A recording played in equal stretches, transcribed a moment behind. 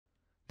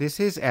This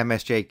is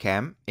MSJ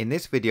Chem. In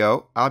this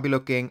video, I'll be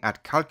looking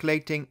at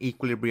calculating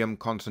equilibrium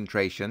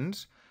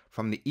concentrations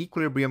from the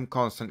equilibrium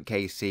constant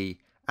Kc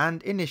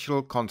and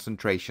initial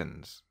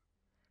concentrations.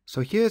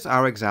 So here's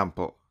our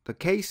example. The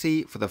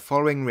Kc for the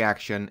following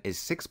reaction is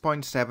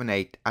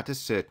 6.78 at a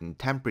certain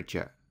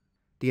temperature.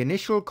 The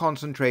initial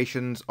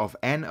concentrations of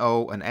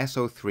NO and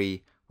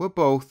SO3 were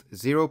both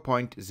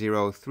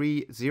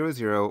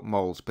 0.0300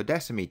 moles per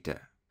decimeter.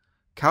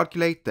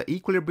 Calculate the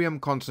equilibrium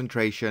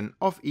concentration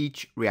of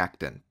each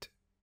reactant.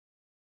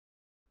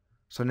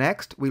 So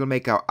next we'll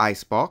make our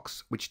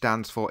icebox, which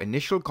stands for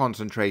initial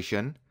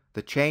concentration,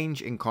 the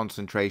change in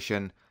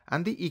concentration,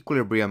 and the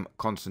equilibrium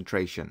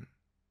concentration.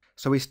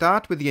 So we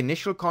start with the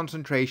initial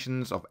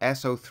concentrations of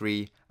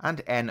SO3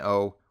 and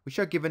NO, which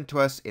are given to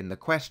us in the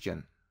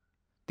question.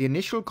 The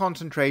initial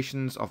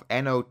concentrations of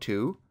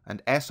NO2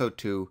 and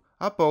SO2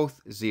 are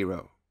both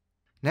 0.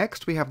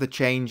 Next we have the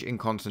change in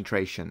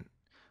concentration.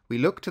 We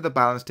look to the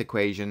balanced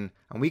equation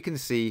and we can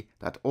see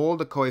that all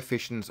the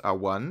coefficients are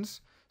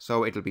 1s,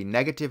 so it'll be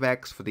negative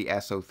x for the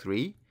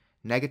SO3,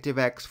 negative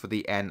x for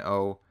the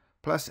NO,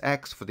 plus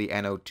x for the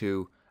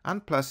NO2,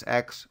 and plus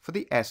x for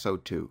the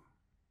SO2.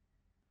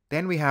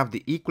 Then we have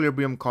the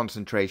equilibrium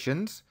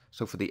concentrations,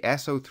 so for the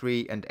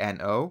SO3 and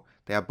NO,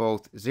 they are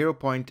both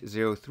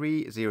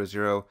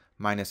 0.0300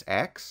 minus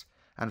x,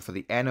 and for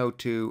the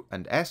NO2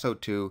 and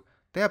SO2,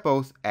 they are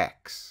both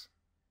x.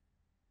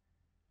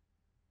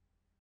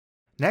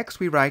 Next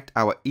we write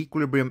our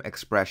equilibrium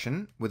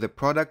expression with the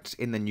products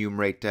in the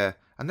numerator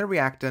and the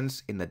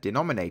reactants in the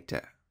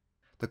denominator.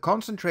 The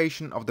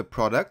concentration of the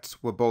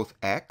products were both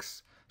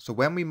x, so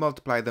when we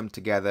multiply them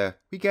together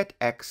we get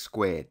x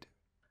squared.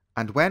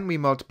 And when we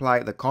multiply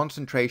the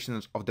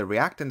concentrations of the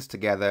reactants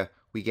together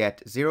we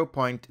get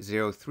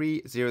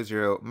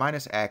 0.0300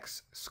 minus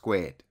x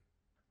squared.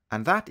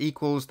 And that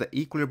equals the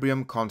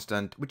equilibrium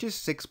constant, which is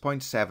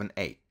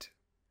 6.78.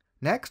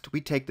 Next, we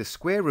take the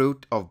square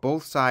root of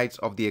both sides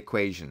of the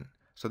equation.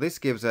 So this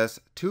gives us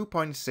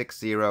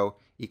 2.60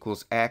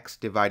 equals x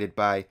divided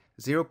by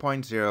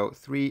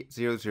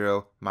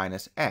 0.0300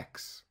 minus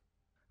x.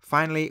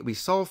 Finally, we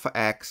solve for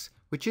x,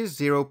 which is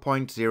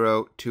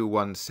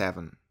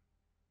 0.0217.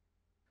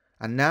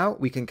 And now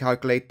we can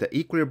calculate the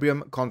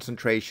equilibrium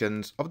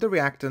concentrations of the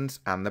reactants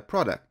and the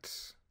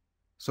products.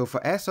 So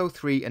for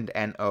SO3 and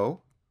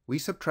NO, we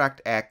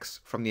subtract x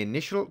from the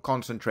initial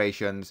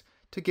concentrations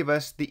to give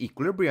us the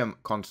equilibrium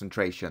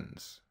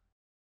concentrations.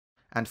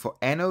 And for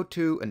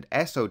NO2 and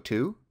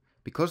SO2,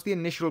 because the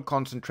initial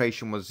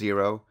concentration was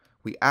 0,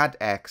 we add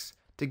x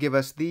to give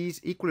us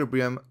these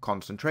equilibrium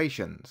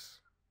concentrations.